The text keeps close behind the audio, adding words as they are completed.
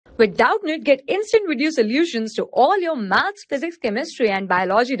With Doubtnut, get instant video solutions to all your maths, physics, chemistry, and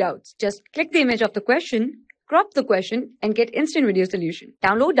biology doubts. Just click the image of the question, crop the question, and get instant video solution.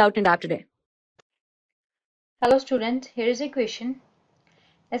 Download Doubtnut app today. Hello students, here is a question.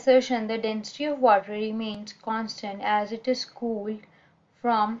 Assertion: the density of water remains constant as it is cooled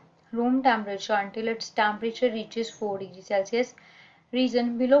from room temperature until its temperature reaches 4 degrees Celsius.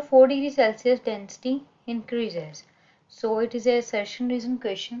 Reason: below 4 degrees Celsius density increases. So it is a assertion reason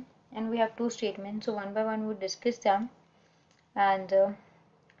question and we have two statements. So one by one we'll discuss them. And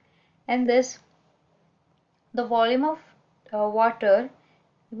in this, the volume of water,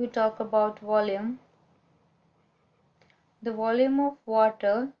 if we talk about volume, the volume of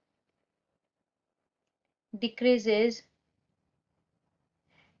water decreases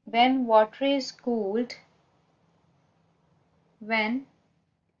when water is cooled, when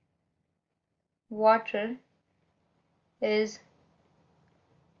water is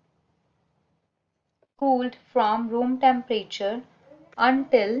cooled from room temperature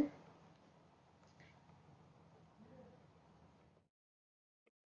until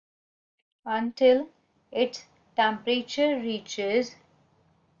its temperature reaches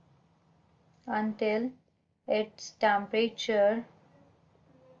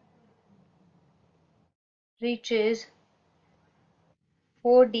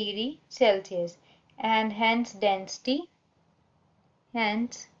 4 degrees Celsius, and hence density,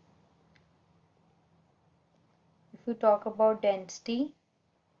 if we talk about density,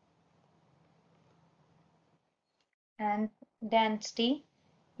 and density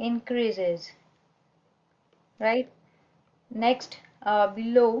increases, right? Next,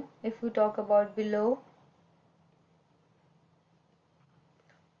 below, if we talk about below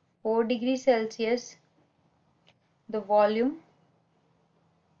 4 degrees Celsius, the volume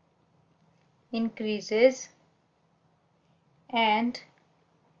increases and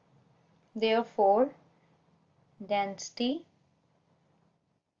therefore density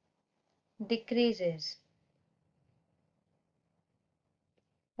decreases,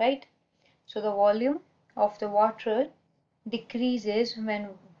 right? So the volume of the water decreases when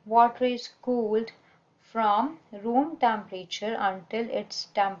water is cooled from room temperature until its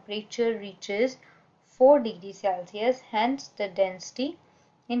temperature reaches 4 degrees Celsius, hence the density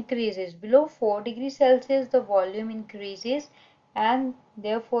increases. Below 4 degrees Celsius the volume increases and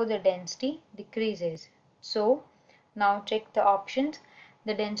therefore the density decreases. So now check the options.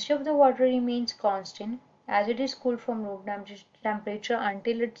 The density of the water remains constant as it is cooled from room temperature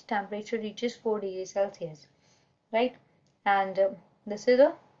until its temperature reaches 4 degrees Celsius, right? And this is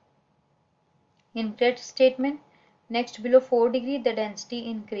a incorrect statement. Next, below 4 degrees the density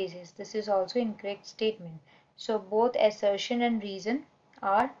increases. This is also incorrect statement. So both assertion and reason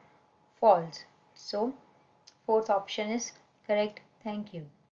are false. So fourth option is correct. Thank you.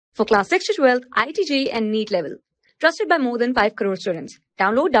 For class 6 to 12, IIT JEE and NEET level. Trusted by more than 5 crore students.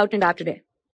 Download Doubtnut app today.